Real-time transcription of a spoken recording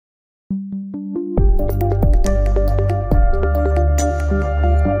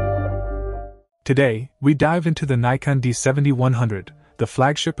Today, we dive into the Nikon D7100, the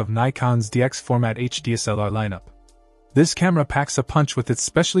flagship of Nikon's DX format HDSLR lineup. This camera packs a punch with its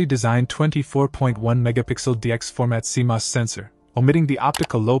specially designed 24.1 megapixel DX format CMOS sensor, omitting the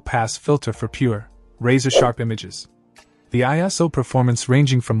optical low-pass filter for pure, razor-sharp images. The ISO performance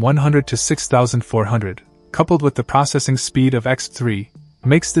ranging from 100 to 6400, coupled with the processing speed of X3,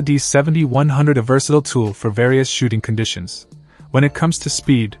 makes the D7100 a versatile tool for various shooting conditions. When it comes to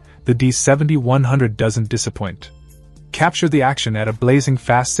speed, the D7100 doesn't disappoint. Capture the action at a blazing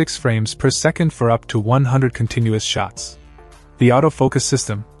fast 6 frames per second for up to 100 continuous shots. The autofocus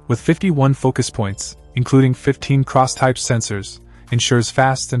system, with 51 focus points, including 15 cross-type sensors, ensures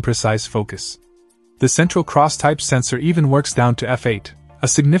fast and precise focus. The central cross-type sensor even works down to f8, a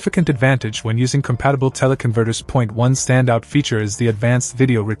significant advantage when using compatible teleconverters. One standout feature is the advanced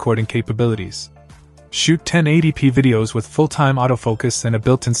video recording capabilities. Shoot 1080p videos with full-time autofocus and a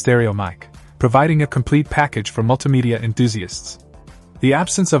built-in stereo mic, providing a complete package for multimedia enthusiasts. The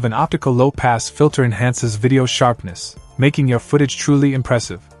absence of an optical low-pass filter enhances video sharpness, making your footage truly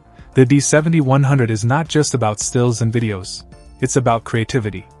impressive. The D7100 is not just about stills and videos, it's about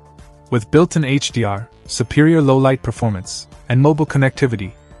creativity. With built-in HDR, superior low-light performance, and mobile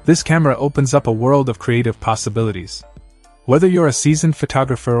connectivity, this camera opens up a world of creative possibilities. Whether you're a seasoned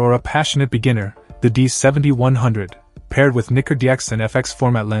photographer or a passionate beginner, the D7100, paired with Nikon DX and FX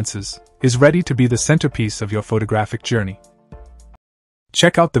format lenses, is ready to be the centerpiece of your photographic journey.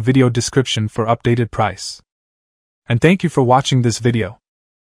 Check out the video description for updated price. And thank you for watching this video.